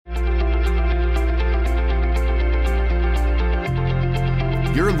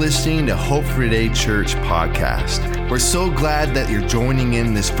You're listening to Hope for Today Church podcast. We're so glad that you're joining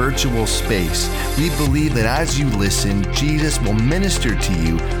in this virtual space. We believe that as you listen, Jesus will minister to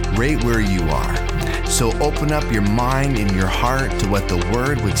you right where you are. So open up your mind and your heart to what the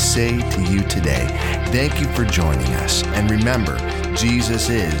Word would say to you today. Thank you for joining us. And remember, Jesus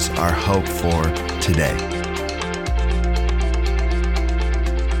is our hope for today.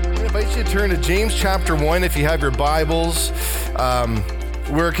 I invite you to turn to James chapter 1 if you have your Bibles.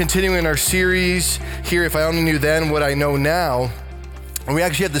 We're continuing our series here, If I Only Knew Then What I Know Now. And we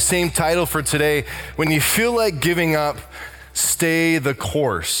actually have the same title for today, When You Feel Like Giving Up, Stay the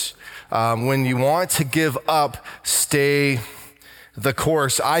Course. When you want to give up, stay the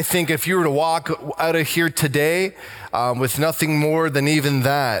course. I think if you were to walk out of here today with nothing more than even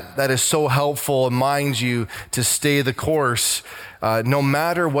that is so helpful and minds you to stay the course. No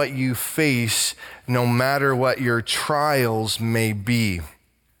matter what you face, no matter what your trials may be.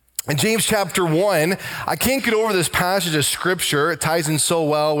 In James chapter 1, I can't get over this passage of scripture. It ties in so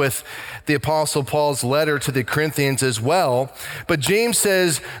well with the Apostle Paul's letter to the Corinthians as well. But James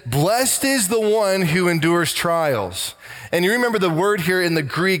says, blessed is the one who endures trials. And you remember the word here in the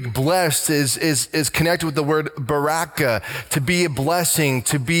Greek, blessed, is connected with the word baraka, to be a blessing,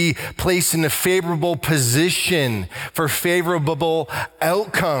 to be placed in a favorable position for favorable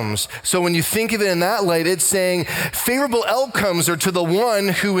outcomes. So when you think of it in that light, it's saying favorable outcomes are to the one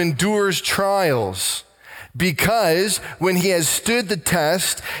who endures trials. Because when he has stood the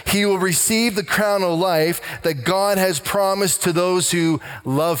test, he will receive the crown of life that God has promised to those who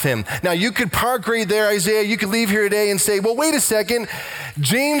love him. Now, you could park right there, Isaiah. You could leave here today and say, well, wait a second.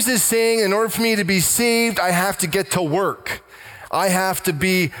 James is saying in order for me to be saved, I have to get to work. I have to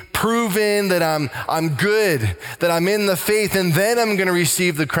be proven that I'm good, that I'm in the faith, and then I'm going to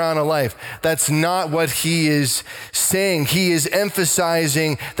receive the crown of life. That's not what he is saying. He is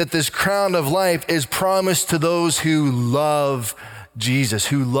emphasizing that this crown of life is promised to those who love Jesus,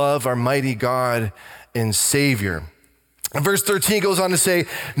 who love our mighty God and Savior. And verse 13 goes on to say,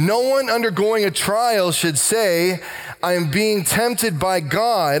 no one undergoing a trial should say, I am being tempted by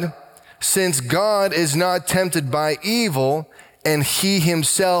God, since God is not tempted by evil, and he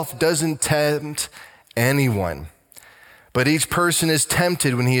himself doesn't tempt anyone. But each person is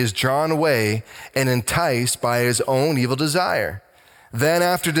tempted when he is drawn away and enticed by his own evil desire. Then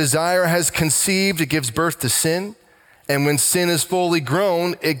after desire has conceived, it gives birth to sin. And when sin is fully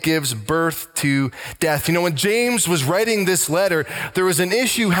grown, it gives birth to death. You know, when James was writing this letter, there was an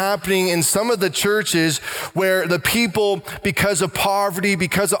issue happening in some of the churches where the people, because of poverty,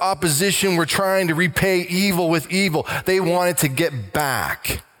 because of opposition, were trying to repay evil with evil. They wanted to get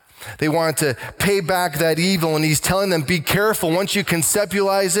back. They wanted to pay back that evil. And he's telling them, be careful. Once you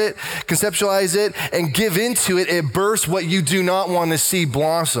conceptualize it and give into it, it bursts what you do not want to see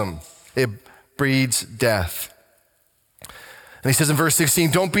blossom. It breeds death. And he says in verse 16,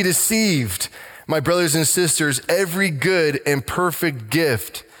 don't be deceived, my brothers and sisters. Every good and perfect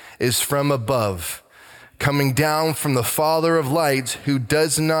gift is from above, coming down from the Father of lights, who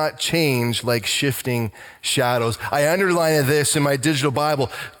does not change like shifting shadows. I underline this in my digital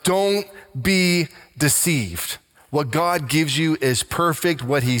Bible. Don't be deceived. What God gives you is perfect.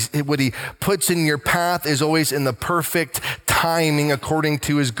 What he puts in your path is always in the perfect timing according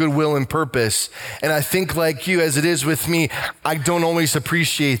to his goodwill and purpose. And I think like you, as it is with me, I don't always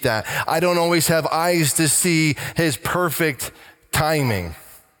appreciate that. I don't always have eyes to see his perfect timing.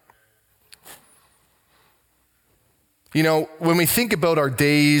 You know, when we think about our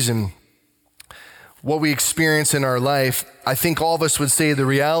days and what we experience in our life, I think all of us would say the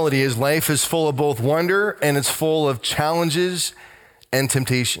reality is life is full of both wonder and it's full of challenges and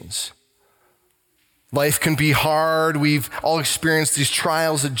temptations. Life can be hard. We've all experienced these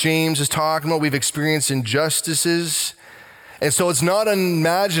trials that James is talking about. We've experienced injustices. And so it's not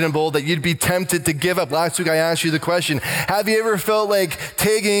unimaginable that you'd be tempted to give up. Last week I asked you the question, have you ever felt like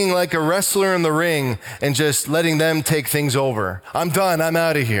taking like a wrestler in the ring and just letting them take things over? I'm done, I'm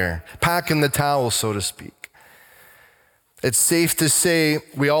out of here. Packing the towel, so to speak. It's safe to say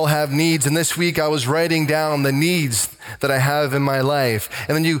we all have needs. And this week I was writing down the needs that I have in my life.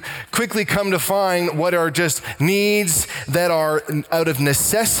 And then you quickly come to find what are just needs that are out of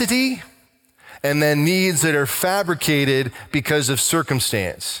necessity, and then needs that are fabricated because of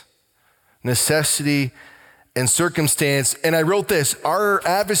circumstance. Necessity and circumstance. And I wrote this, our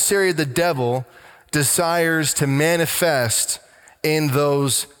adversary, the devil, desires to manifest in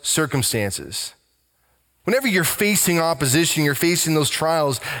those circumstances. Whenever you're facing opposition, you're facing those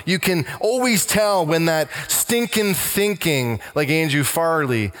trials, you can always tell when that stinking thinking, like Andrew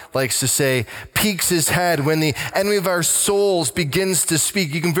Farley likes to say, peeks his head, when the enemy of our souls begins to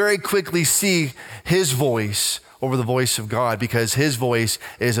speak. You can very quickly see his voice over the voice of God, because his voice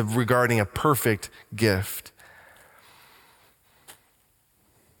is regarding a perfect gift.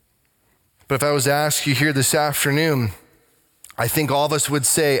 But if I was to ask you here this afternoon, I think all of us would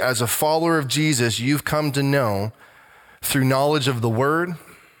say, as a follower of Jesus, you've come to know through knowledge of the Word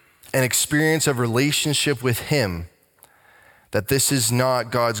and experience of relationship with Him that this is not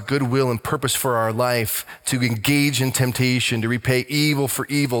God's good will and purpose for our life to engage in temptation, to repay evil for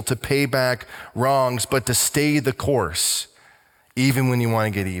evil, to pay back wrongs, but to stay the course, even when you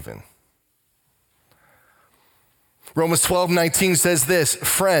want to get even. Romans 12:19 says this,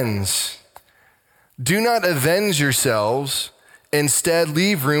 friends, do not avenge yourselves. Instead,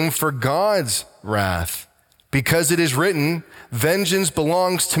 leave room for God's wrath, because it is written, vengeance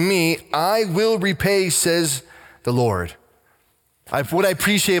belongs to me. I will repay, says the Lord. What I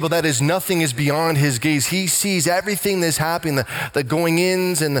appreciate about that is nothing is beyond his gaze. He sees everything that's happening, the going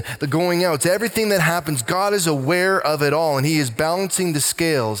ins and the going outs, everything that happens. God is aware of it all, and he is balancing the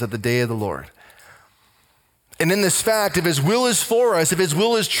scales at the day of the Lord. And in this fact, if his will is for us, if his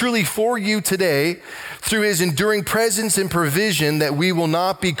will is truly for you today, through his enduring presence and provision, that we will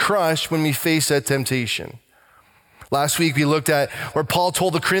not be crushed when we face that temptation. Last week, we looked at where Paul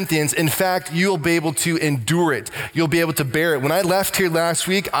told the Corinthians, in fact, you'll be able to endure it. You'll be able to bear it. When I left here last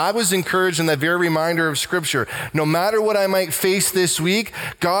week, I was encouraged in that very reminder of Scripture. No matter what I might face this week,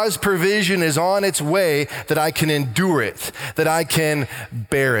 God's provision is on its way that I can endure it, that I can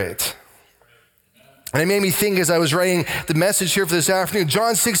bear it. And it made me think as I was writing the message here for this afternoon,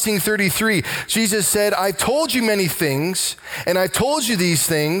 John 16:33, Jesus said, I've told you many things, and I've told you these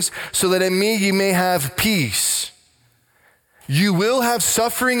things so that in me you may have peace. You will have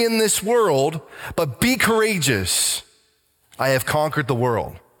suffering in this world, but be courageous. I have conquered the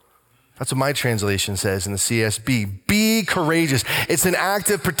world. That's what my translation says in the CSB. Be courageous. It's an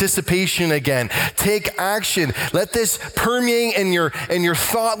active participation again. Take action. Let this permeate in your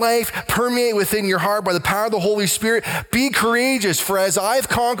thought life, permeate within your heart by the power of the Holy Spirit. Be courageous, for as I've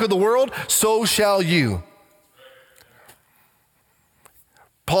conquered the world, so shall you.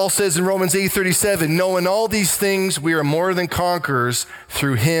 Paul says in Romans 8:37, knowing all these things, we are more than conquerors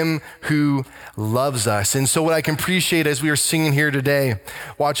through him who loves us. And so what I can appreciate as we are singing here today,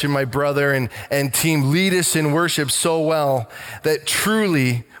 watching my brother and team lead us in worship so well, that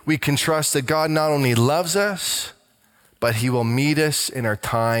truly we can trust that God not only loves us, but he will meet us in our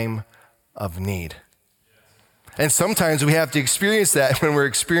time of need. And sometimes we have to experience that when we're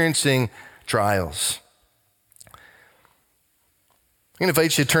experiencing trials. I'm going to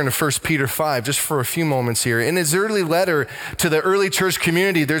invite you to turn to 1 Peter 5 just for a few moments here. In his early letter to the early church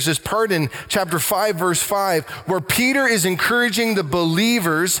community, there's this part in chapter 5, verse 5, where Peter is encouraging the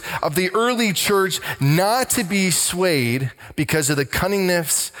believers of the early church not to be swayed because of the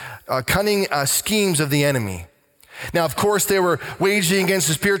cunning schemes of the enemy. Now, of course, they were waging against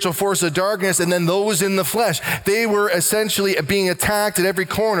the spiritual force of darkness, and then those in the flesh. They were essentially being attacked at every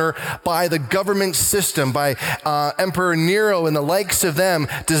corner by the government system, by Emperor Nero and the likes of them,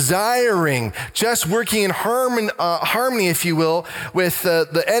 desiring, just working in harmony, if you will, with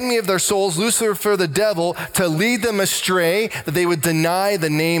the enemy of their souls, Lucifer the devil, to lead them astray, that they would deny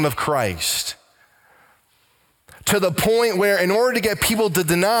the name of Christ. To the point where, in order to get people to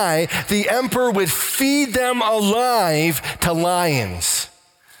deny, the emperor would feed them alive to lions.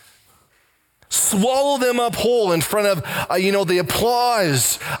 Swallow them up whole in front of, the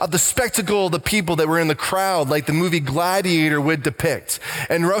applause of the spectacle of the people that were in the crowd, like the movie Gladiator would depict.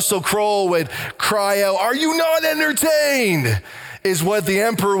 And Russell Crowe would cry out, "Are you not entertained?" is what the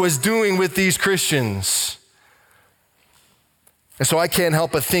emperor was doing with these Christians. And so I can't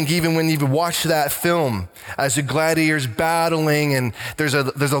help but think, even when you watch that film, as the gladiators battling, and there's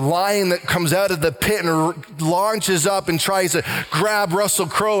a lion that comes out of the pit and launches up and tries to grab Russell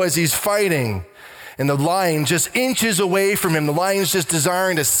Crowe as he's fighting. And the lion just inches away from him. The lion's just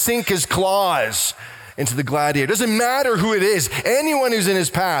desiring to sink his claws into the gladiator. It doesn't matter who it is. Anyone who's in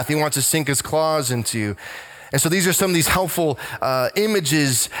his path, he wants to sink his claws into. And so these are some of these helpful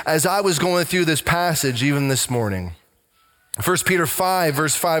images as I was going through this passage, even this morning. 1 Peter 5,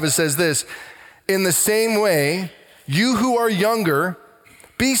 verse 5, it says this, in the same way, you who are younger,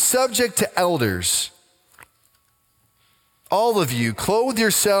 be subject to elders. All of you, clothe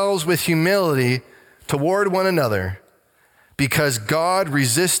yourselves with humility toward one another, because God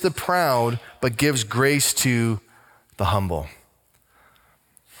resists the proud, but gives grace to the humble.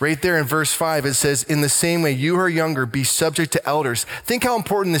 Right there in verse 5, it says, in the same way, you who are younger, be subject to elders. Think how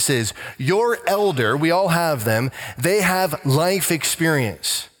important this is. Your elder, we all have them, they have life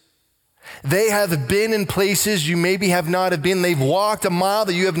experience. They have been in places you maybe have not have been. They've walked a mile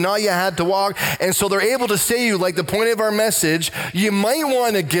that you have not yet had to walk. And so they're able to say to you, like the point of our message, you might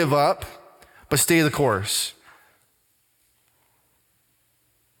want to give up, but stay the course.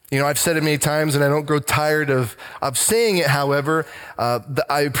 You know, I've said it many times and I don't grow tired of saying it, however.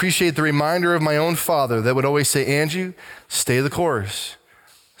 I appreciate the reminder of my own father that would always say, Andrew, stay the course.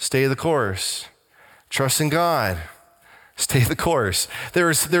 Stay the course. Trust in God. Stay the course.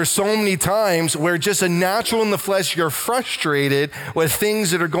 There's so many times where just a natural in the flesh, you're frustrated with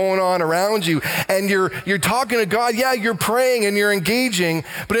things that are going on around you, and you're talking to God. Yeah, you're praying and you're engaging,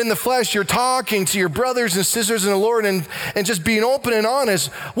 but in the flesh, you're talking to your brothers and sisters in the Lord and just being open and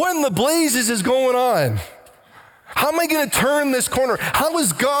honest. What in the blazes is going on? How am I going to turn this corner? How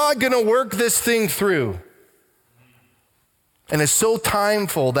is God going to work this thing through? And it's so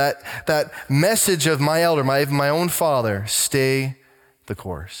timeful that message of my elder, my own father, stay the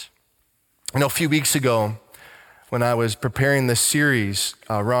course. You know, a few weeks ago, when I was preparing this series,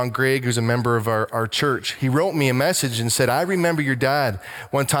 Ron Gregg, who's a member of our church, he wrote me a message and said, I remember your dad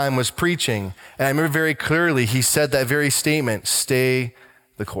one time was preaching, and I remember very clearly he said that very statement, stay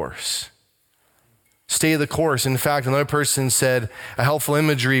the course. Stay the course. In fact, another person said a helpful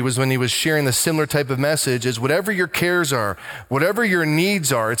imagery was when he was sharing the similar type of message is whatever your cares are, whatever your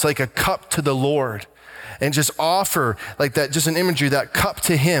needs are, it's like a cup to the Lord. And just offer like that, just an imagery, that cup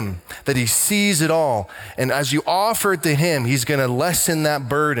to him, that he sees it all. And as you offer it to him, he's going to lessen that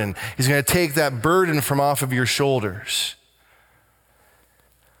burden. He's going to take that burden from off of your shoulders.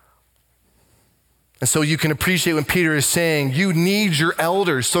 And so you can appreciate when Peter is saying, you need your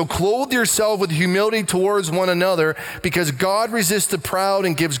elders. So clothe yourself with humility towards one another, because God resists the proud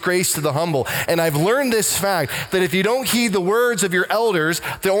and gives grace to the humble. And I've learned this fact, that if you don't heed the words of your elders,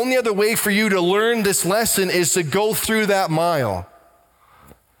 the only other way for you to learn this lesson is to go through that mile.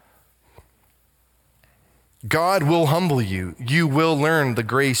 God will humble you. You will learn the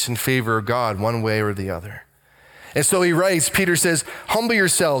grace and favor of God one way or the other. And so he writes, Peter says, humble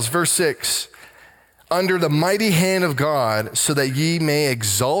yourselves, verse 6. Under the mighty hand of God, so that ye may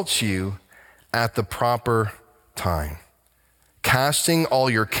exalt you at the proper time, casting all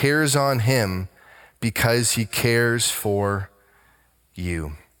your cares on him, because he cares for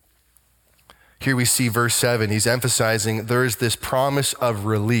you. Here we see verse 7, he's emphasizing there is this promise of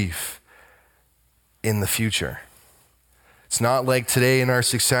relief in the future. It's not like today in our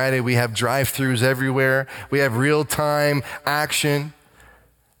society, we have drive-thrus everywhere, we have real-time action.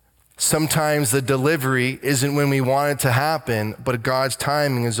 Sometimes the delivery isn't when we want it to happen, but God's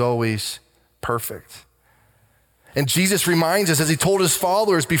timing is always perfect. And Jesus reminds us, as he told his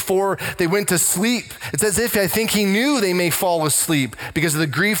followers before they went to sleep, it's as if I think he knew they may fall asleep because of the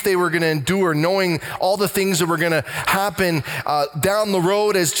grief they were going to endure, knowing all the things that were going to happen down the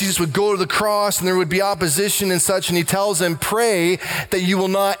road as Jesus would go to the cross and there would be opposition and such. And he tells them, pray that you will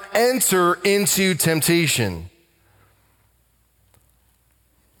not enter into temptation.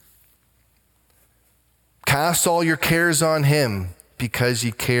 Cast all your cares on him, because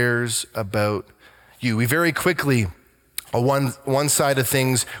he cares about you. We very quickly, on one side of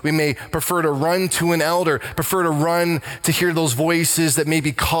things, we may prefer to run to an elder, prefer to run to hear those voices that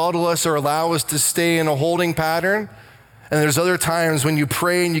maybe coddle us or allow us to stay in a holding pattern. And there's other times when you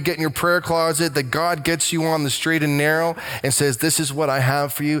pray and you get in your prayer closet that God gets you on the straight and narrow and says, this is what I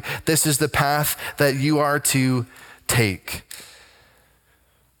have for you. This is the path that you are to take.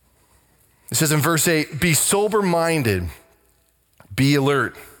 It says in verse 8, be sober-minded, be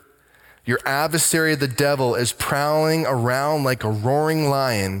alert. Your adversary, the devil, is prowling around like a roaring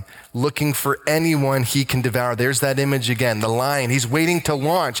lion, looking for anyone he can devour. There's that image again, the lion. He's waiting to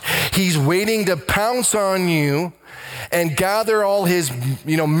launch. He's waiting to pounce on you and gather all his,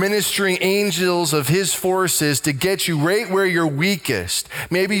 ministering angels of his forces to get you right where you're weakest.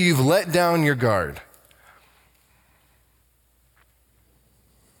 Maybe you've let down your guard.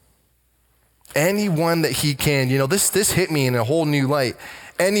 Anyone that he can, this hit me in a whole new light.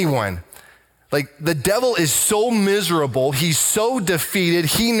 Anyone. Like, the devil is so miserable, he's so defeated,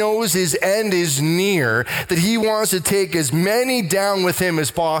 he knows his end is near, that he wants to take as many down with him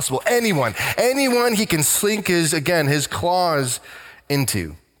as possible. Anyone he can slink his claws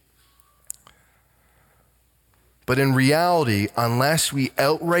into. But in reality, unless we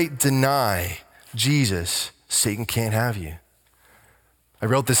outright deny Jesus, Satan can't have you. I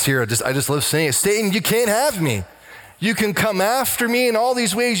wrote this here, I just love saying it. Satan, you can't have me. You can come after me in all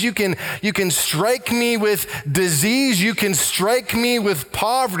these ways. You can strike me with disease. You can strike me with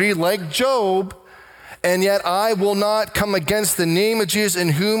poverty like Job. And yet I will not come against the name of Jesus in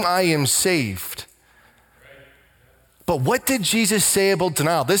whom I am saved. But what did Jesus say about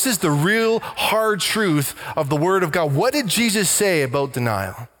denial? This is the real hard truth of the Word of God. What did Jesus say about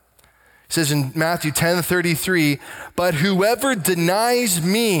denial? He says in Matthew 10:33, but whoever denies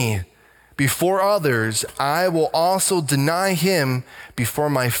me before others, I will also deny him before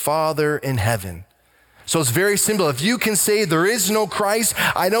my Father in heaven. So it's very simple. If you can say there is no Christ,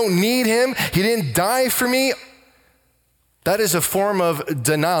 I don't need him, he didn't die for me, that is a form of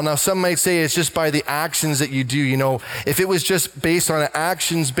denial. Now, some might say it's just by the actions that you do. You know, if it was just based on an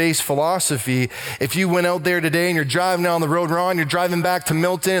actions-based philosophy, if you went out there today and you're driving down the road wrong, you're driving back to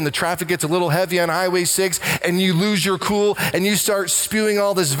Milton and the traffic gets a little heavy on Highway 6 and you lose your cool and you start spewing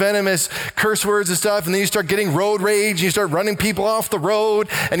all this venomous curse words and stuff, and then you start getting road rage and you start running people off the road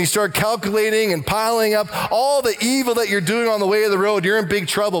and you start calculating and piling up all the evil that you're doing on the way of the road, you're in big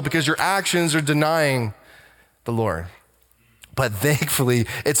trouble because your actions are denying the Lord. But thankfully,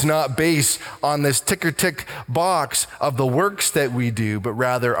 it's not based on this tick box of the works that we do, but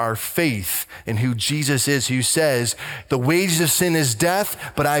rather our faith in who Jesus is, who says, the wages of sin is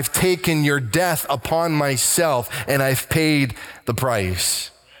death, but I've taken your death upon myself and I've paid the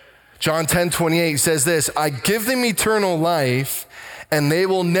price. John 10:28 says this, I give them eternal life and they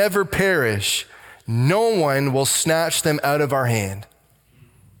will never perish. No one will snatch them out of our hand.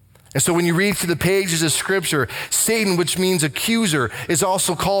 And so when you read through the pages of Scripture, Satan, which means accuser, is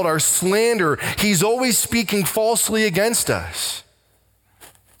also called our slanderer. He's always speaking falsely against us.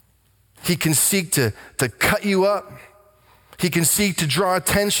 He can seek to cut you up. He can seek to draw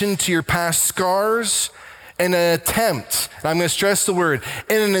attention to your past scars in an attempt, and I'm going to stress the word,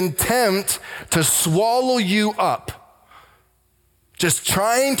 in an attempt to swallow you up. Just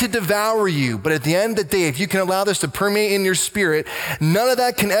trying to devour you. But at the end of the day, if you can allow this to permeate in your spirit, none of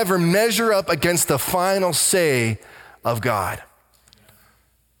that can ever measure up against the final say of God.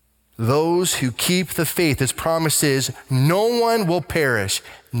 Those who keep the faith, his promise is, no one will perish,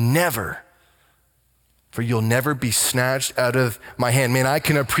 never. For you'll never be snatched out of my hand. Man, I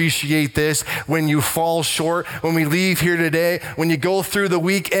can appreciate this when you fall short, when we leave here today, when you go through the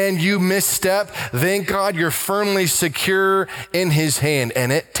weekend, you misstep. Thank God you're firmly secure in his hand,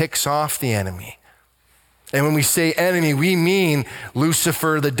 and it ticks off the enemy. And when we say enemy, we mean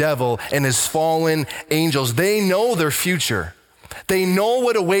Lucifer, the devil, and his fallen angels. They know their future. They know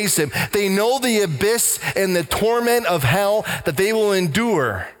what awaits them. They know the abyss and the torment of hell that they will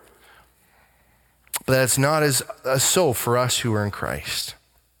endure. But that's not as so for us who are in Christ.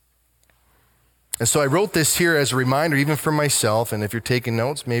 And so I wrote this here as a reminder, even for myself, and if you're taking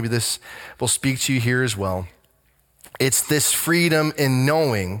notes, maybe this will speak to you here as well. It's this freedom in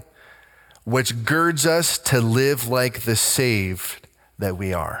knowing which girds us to live like the saved that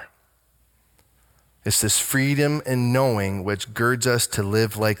we are. It's this freedom in knowing which girds us to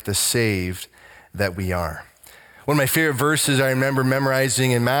live like the saved that we are. One of my favorite verses I remember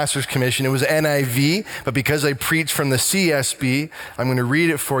memorizing in Master's Commission, it was NIV, but because I preach from the CSB, I'm going to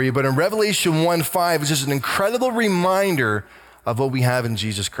read it for you. But in Revelation 1:5, it's just an incredible reminder of what we have in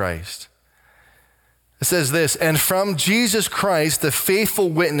Jesus Christ. It says this, and from Jesus Christ, the faithful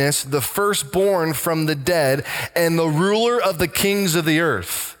witness, the firstborn from the dead, and the ruler of the kings of the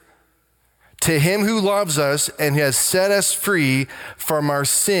earth, to him who loves us and has set us free from our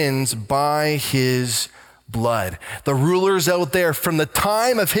sins by his blood. The rulers out there from the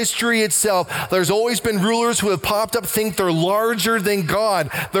time of history itself, there's always been rulers who have popped up, think they're larger than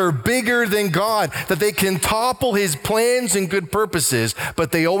God, they're bigger than God, that they can topple his plans and good purposes,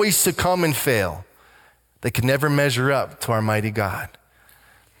 but they always succumb and fail. They can never measure up to our mighty God.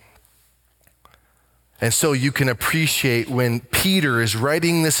 And so you can appreciate when Peter is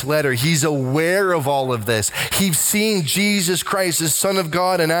writing this letter, he's aware of all of this. He's seen Jesus Christ, the Son of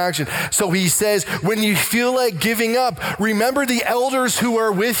God, in action. So he says, when you feel like giving up, remember the elders who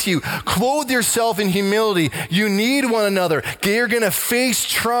are with you. Clothe yourself in humility. You need one another. You're going to face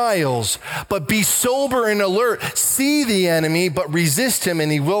trials, but be sober and alert. See the enemy, but resist him,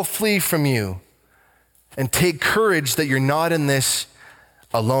 and he will flee from you. And take courage that you're not in this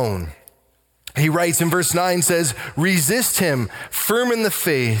alone. He writes in verse 9, says, resist him, firm in the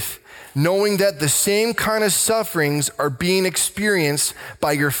faith, knowing that the same kind of sufferings are being experienced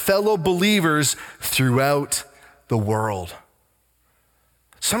by your fellow believers throughout the world.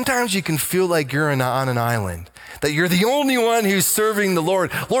 Sometimes you can feel like you're on an island, that you're the only one who's serving the Lord.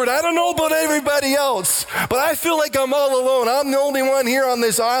 Lord, I don't know about everybody else, but I feel like I'm all alone. I'm the only one here on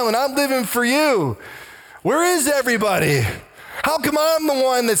this island. I'm living for you. Where is everybody? How come I'm the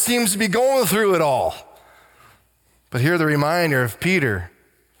one that seems to be going through it all? But hear the reminder of Peter,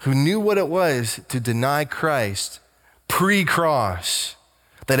 who knew what it was to deny Christ pre-cross,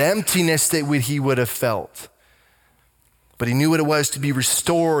 that emptiness that he would have felt. But he knew what it was to be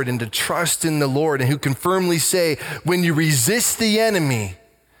restored and to trust in the Lord, and who can firmly say, when you resist the enemy,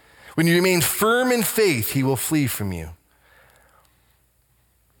 when you remain firm in faith, he will flee from you.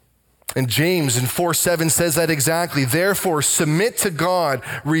 And James in 4:7 says that exactly. Therefore, submit to God,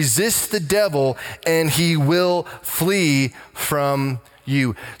 resist the devil, and he will flee from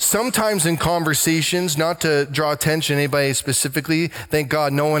you. Sometimes in conversations, not to draw attention to anybody specifically, thank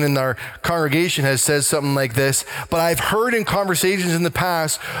God no one in our congregation has said something like this, but I've heard in conversations in the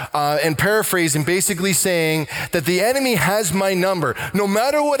past, and paraphrasing, basically saying that the enemy has my number. No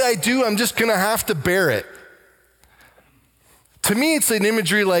matter what I do, I'm just gonna have to bear it. To me, it's an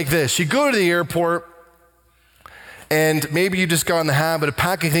imagery like this. You go to the airport, and maybe you just got in the habit of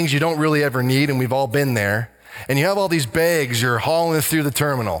packing things you don't really ever need, and we've all been there. And you have all these bags you're hauling through the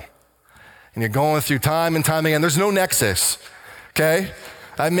terminal. And you're going through time and time again. There's no nexus, okay?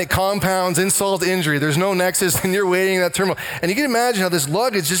 I make compounds, insult to injury. There's no nexus, and you're waiting in that terminal. And you can imagine how this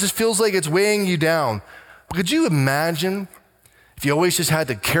luggage just feels like it's weighing you down. But could you imagine if you always just had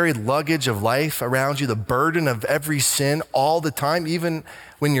to carry luggage of life around you, the burden of every sin all the time, even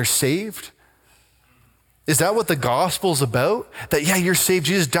when you're saved? Is that what the gospel's about? That, yeah, you're saved,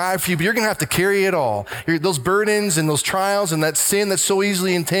 Jesus died for you, but you're gonna have to carry it all. Those burdens and those trials and that sin that's so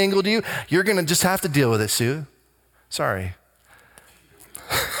easily entangled you, you're gonna just have to deal with it, Sue. Sorry.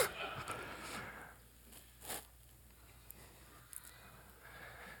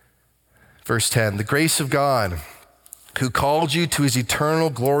 Verse 10, the grace of God, who called you to his eternal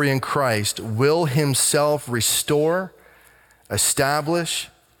glory in Christ, will himself restore, establish,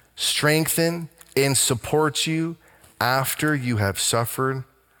 strengthen, and support you after you have suffered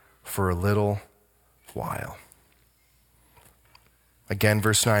for a little while. Again,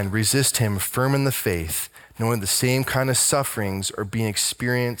 verse 9, resist him firm in the faith, knowing the same kind of sufferings are being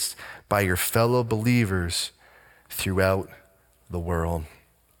experienced by your fellow believers throughout the world.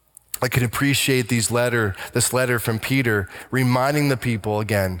 I could appreciate this letter from Peter reminding the people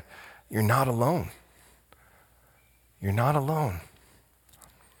again, you're not alone. You're not alone.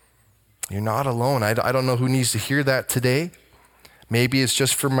 You're not alone. I don't know who needs to hear that today. Maybe it's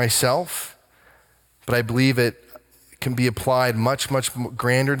just for myself, but I believe it can be applied much, much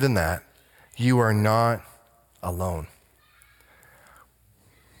grander than that. You are not alone.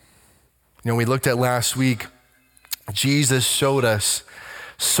 You know, we looked at last week, Jesus showed us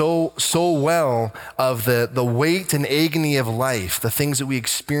so well of the weight and agony of life, the things that we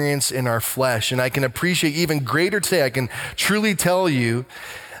experience in our flesh. And I can appreciate even greater today. I can truly tell you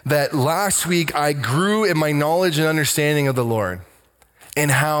that last week I grew in my knowledge and understanding of the Lord and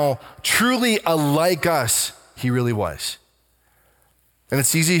how truly alike us he really was. And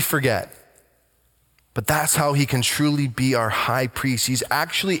it's easy to forget, but that's how he can truly be our high priest. He's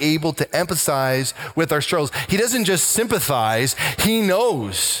actually able to empathize with our struggles. He doesn't just sympathize, he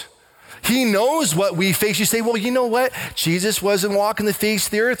knows. He knows what we face. You say, well, you know what? Jesus wasn't walking the face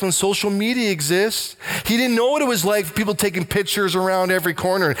of the earth when social media exists. He didn't know what it was like for people taking pictures around every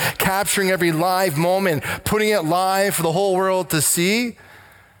corner, capturing every live moment, putting it live for the whole world to see.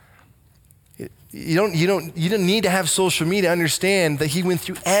 You don't need to have social media to understand that he went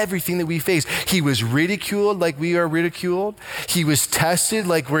through everything that we face. He was ridiculed like we are ridiculed. He was tested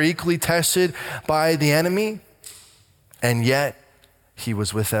like we're equally tested by the enemy. And yet he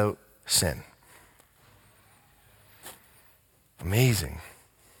was without sin. Amazing.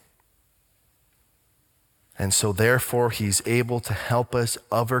 And so therefore he's able to help us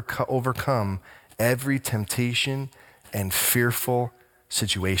overcome every temptation and fearful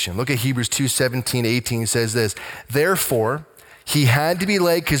situation. Look at Hebrews 2:17-18 says this, therefore he had to be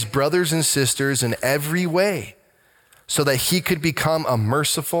like his brothers and sisters in every way so that he could become a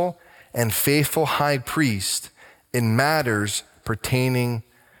merciful and faithful high priest in matters pertaining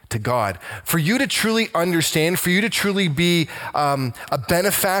to God. For you to truly understand, for you to truly be a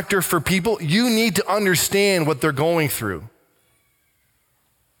benefactor for people, you need to understand what they're going through.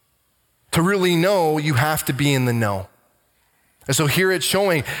 To really know, you have to be in the know. And so here it's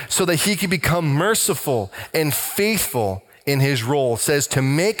showing so that he can become merciful and faithful in his role. It says to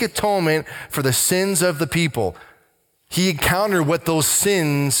make atonement for the sins of the people. He encountered what those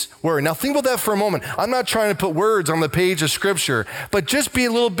sins were. Now think about that for a moment. I'm not trying to put words on the page of scripture, but just be a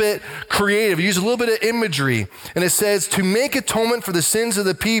little bit creative. Use a little bit of imagery. And it says to make atonement for the sins of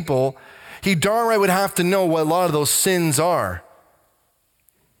the people, he darn right would have to know what a lot of those sins are.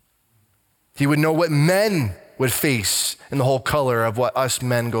 He would know what men would face in the whole color of what us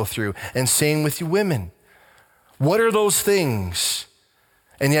men go through. And same with you women. What are those things?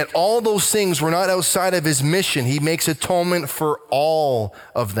 And yet all those things were not outside of his mission. He makes atonement for all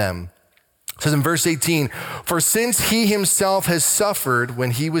of them. It says in verse 18, for since he himself has suffered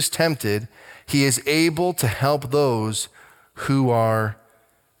when he was tempted, he is able to help those who are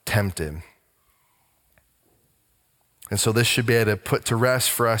tempted. And so this should be able to put to rest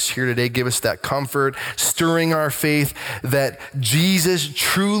for us here today, give us that comfort, stirring our faith that Jesus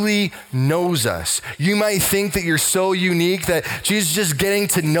truly knows us. You might think that you're so unique, that Jesus is just getting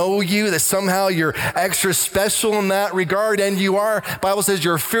to know you, that somehow you're extra special in that regard, and you are. The Bible says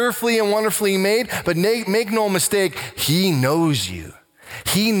you're fearfully and wonderfully made, but make no mistake, he knows you.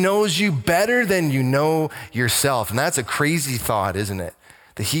 He knows you better than you know yourself. And that's a crazy thought, isn't it?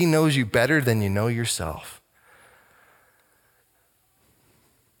 That he knows you better than you know yourself.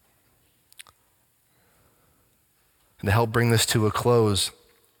 And to help bring this to a close,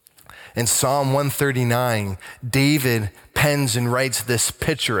 in Psalm 139, David pens and writes this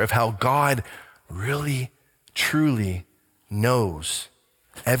picture of how God really, truly knows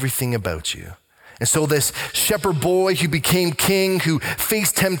everything about you. And so this shepherd boy who became king, who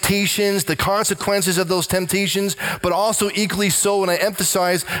faced temptations, the consequences of those temptations, but also equally so, and I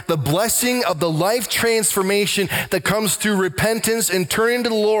emphasize, the blessing of the life transformation that comes through repentance and turning to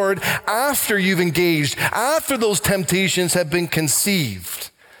the Lord after you've engaged, after those temptations have been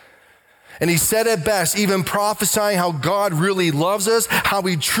conceived. And he said it best, even prophesying how God really loves us, how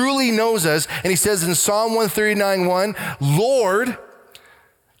he truly knows us. And he says in Psalm 139:1, Lord,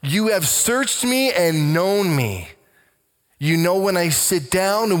 you have searched me and known me. You know when I sit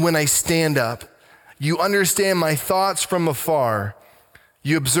down and when I stand up. You understand my thoughts from afar.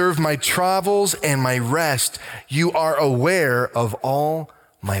 You observe my travels and my rest. You are aware of all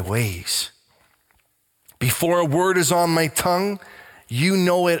my ways. Before a word is on my tongue, you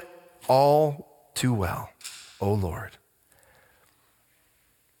know it all too well, O Lord.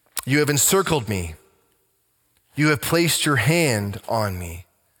 You have encircled me. You have placed your hand on me.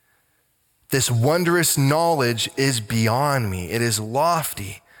 This wondrous knowledge is beyond me. It is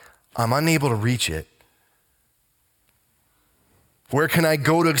lofty. I'm unable to reach it. Where can I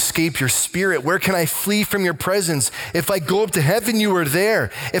go to escape your spirit? Where can I flee from your presence? If I go up to heaven, you are there.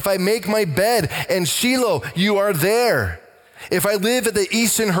 If I make my bed in Sheol, you are there. If I live at the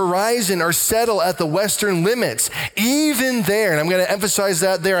eastern horizon or settle at the western limits, even there, and I'm going to emphasize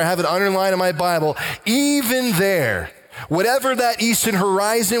that there, I have it underlined in my Bible, even there, whatever that eastern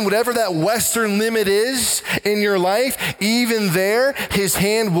horizon, whatever that western limit is in your life, even there, his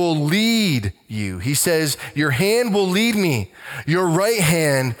hand will lead you. He says, your hand will lead me. Your right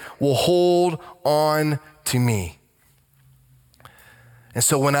hand will hold on to me. And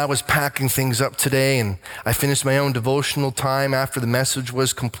so when I was packing things up today and I finished my own devotional time after the message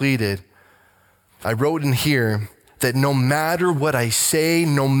was completed, I wrote in here that no matter what I say,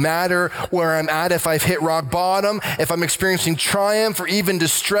 no matter where I'm at, if I've hit rock bottom, if I'm experiencing triumph or even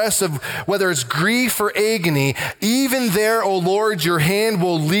distress of whether it's grief or agony, even there, O Lord, your hand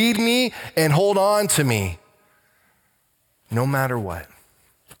will lead me and hold on to me, no matter what.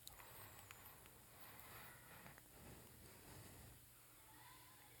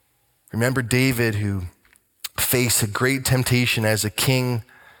 Remember David, who faced a great temptation as a king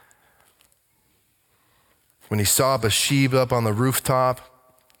when he saw Bathsheba up on the rooftop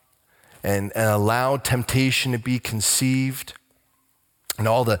and allowed temptation to be conceived, and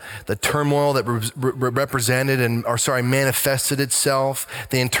all the turmoil that manifested itself,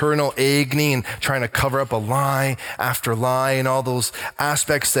 the internal agony and trying to cover up a lie after lie, and all those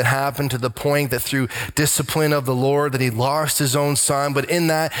aspects that happened to the point that through discipline of the Lord that he lost his own son. But in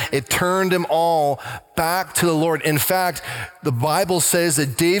that, it turned him all back to the Lord. In fact, the Bible says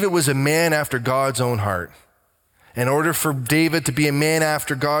that David was a man after God's own heart. In order for David to be a man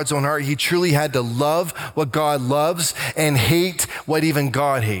after God's own heart, he truly had to love what God loves and hate what even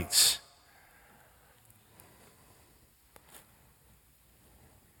God hates.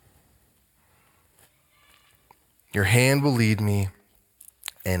 Your hand will lead me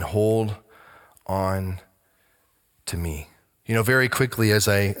and hold on to me. You know, very quickly as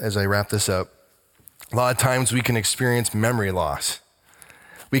I wrap this up, a lot of times we can experience memory loss.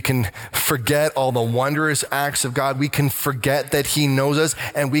 We can forget all the wondrous acts of God. We can forget that he knows us,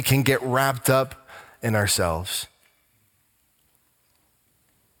 and we can get wrapped up in ourselves.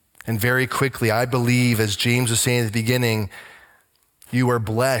 And very quickly, I believe, as James was saying at the beginning, you are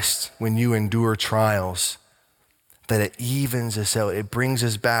blessed when you endure trials, that it evens us out. It brings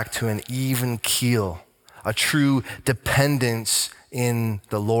us back to an even keel, a true dependence in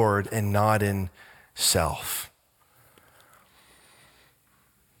the Lord and not in self.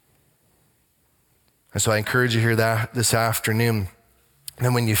 And so I encourage you here that this afternoon,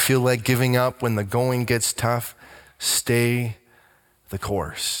 and when you feel like giving up, when the going gets tough, stay the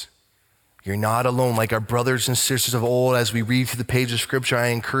course. You're not alone. Like our brothers and sisters of old, as we read through the pages of Scripture, I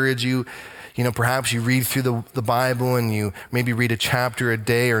encourage you, perhaps you read through the Bible and you maybe read a chapter a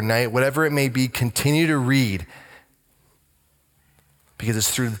day or night, whatever it may be, continue to read. Because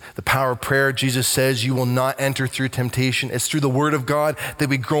it's through the power of prayer, Jesus says, you will not enter through temptation. It's through the Word of God that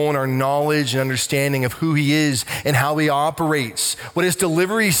we grow in our knowledge and understanding of who He is and how He operates, what His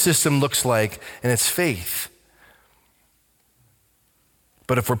delivery system looks like, and it's faith.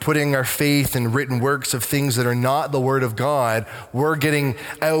 But if we're putting our faith in written works of things that are not the Word of God, we're getting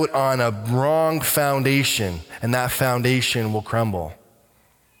out on a wrong foundation, and that foundation will crumble.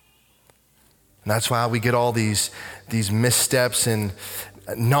 And that's why we get all these missteps and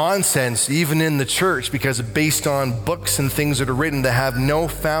nonsense, even in the church, because it's based on books and things that are written that have no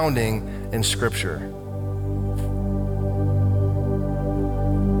founding in Scripture.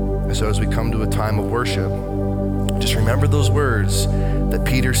 And so as we come to a time of worship, just remember those words that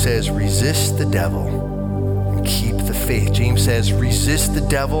Peter says, resist the devil and keep the faith. James says, resist the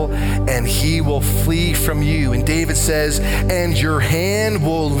devil and he will flee from you. And David says, and your hand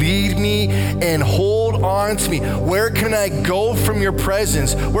will lead me and hold on to me. Where can I go from your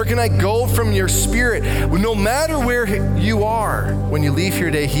presence? Where can I go from your spirit? No matter where you are, when you leave here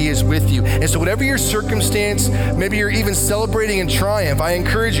today, he is with you. And so whatever your circumstance, maybe you're even celebrating in triumph, I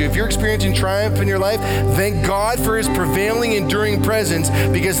encourage you, if you're experiencing triumph in your life, thank God for his prevailing, enduring presence,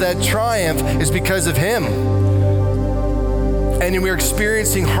 because that triumph is because of him. And when we're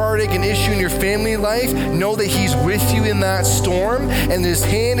experiencing heartache and issue in your family life, know that he's with you in that storm and his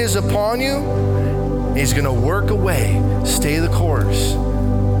hand is upon you. He's going to work away. Stay the course.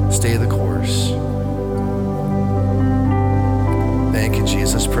 Stay the course. Thank you,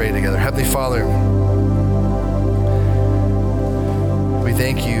 Jesus. Let's pray together. Heavenly Father, we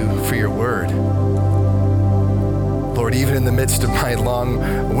thank you for your word. Lord, even in the midst of my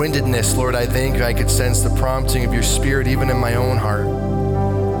long-windedness, Lord, I think I could sense the prompting of your Spirit even in my own heart.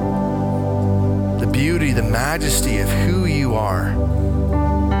 The beauty, the majesty of who you are.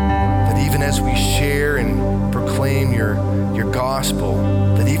 That even as we share and proclaim your gospel,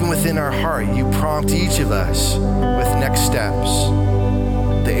 that even within our heart, you prompt each of us with next steps.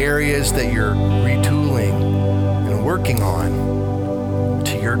 The areas that you're retooling and working on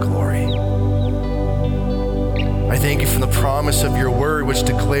to your glory. I thank you for the promise of your word, which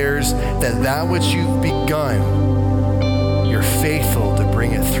declares that which you've begun, you're faithful to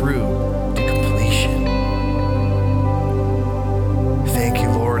bring it through to completion. Thank you,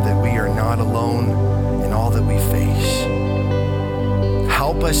 Lord, that we are not alone in all that we face.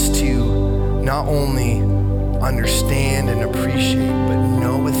 Help us to not only understand and appreciate, but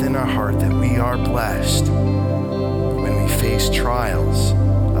know within our heart that we are blessed when we face trials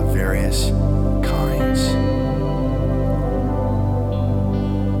of various kinds.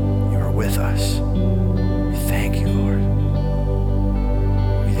 With us. We thank you, Lord.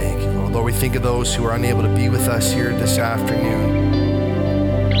 We thank you, Lord. Lord, we think of those who are unable to be with us here this afternoon.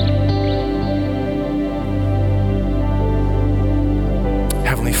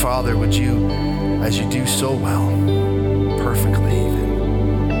 Heavenly Father, would you, as you do so well, perfectly even,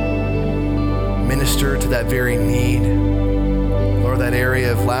 minister to that very need. Lord, that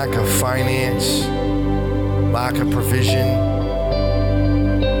area of lack of finance, lack of provision,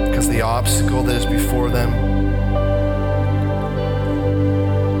 the obstacle that is before them.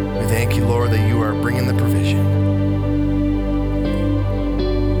 We thank you, Lord, that you are bringing the provision.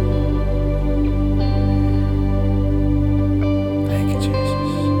 Thank you, Jesus.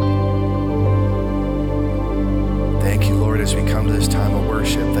 Thank you, Lord, as we come to this time of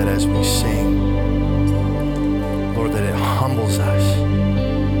worship, that as we sing, Lord, that it humbles us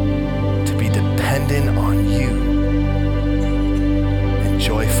to be dependent on you.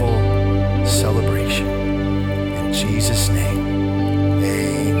 Joyful celebration. In Jesus' name,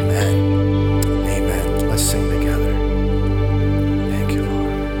 amen. Amen. Let's sing together. Thank you, Lord.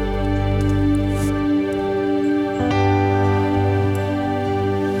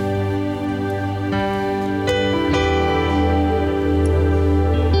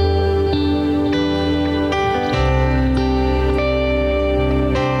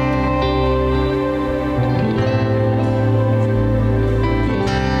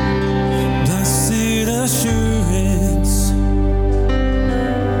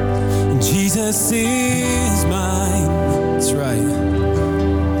 Is mine. That's right.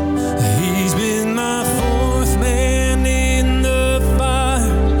 He's been my force.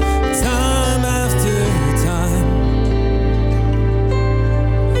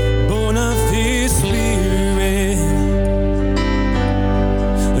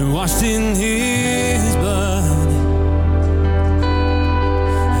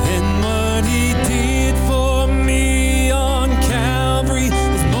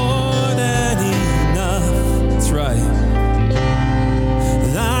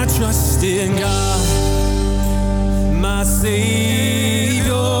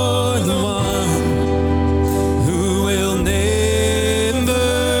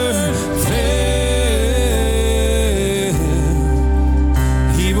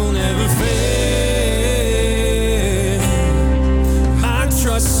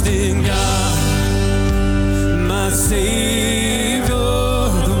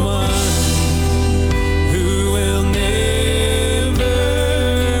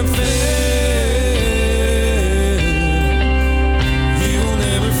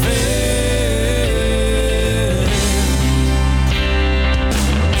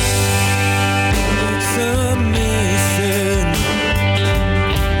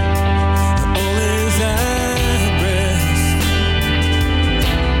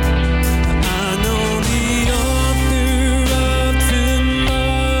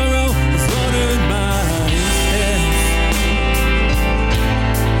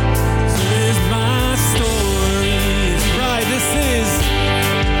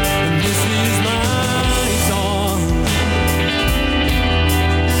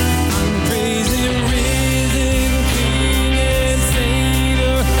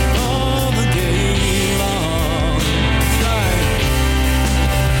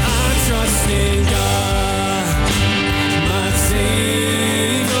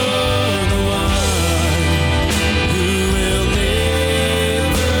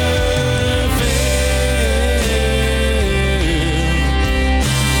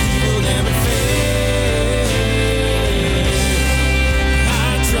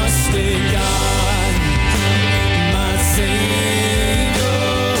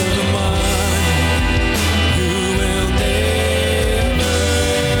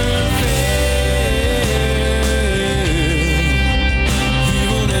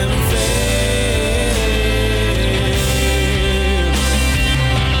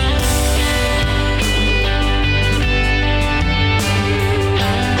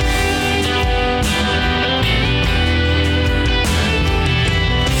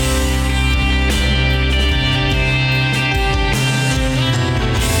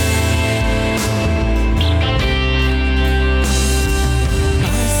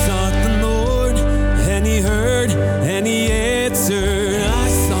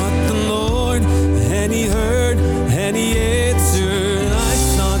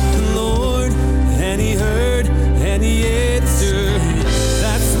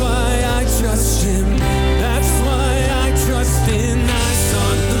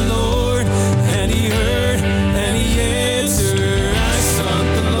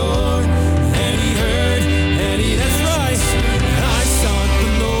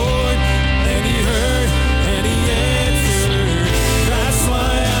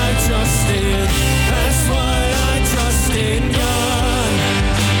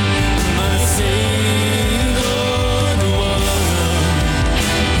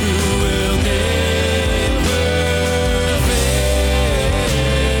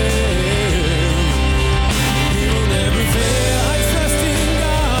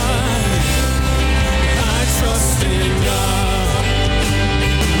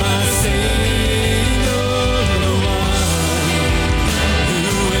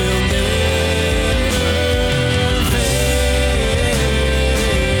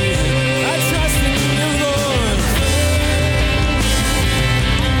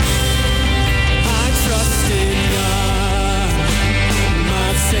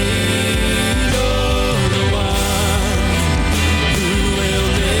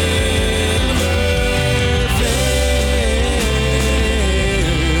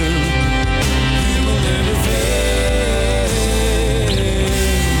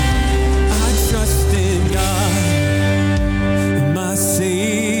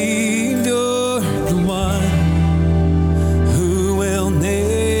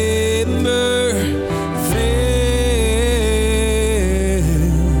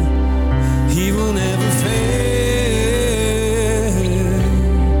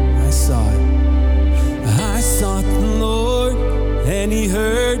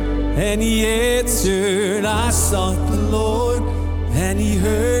 he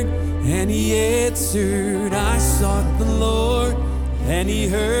heard and he answered. I sought the Lord and he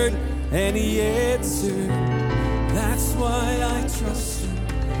heard and he answered. That's why I trust him.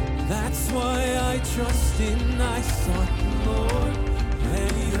 That's why I trust him. I sought the Lord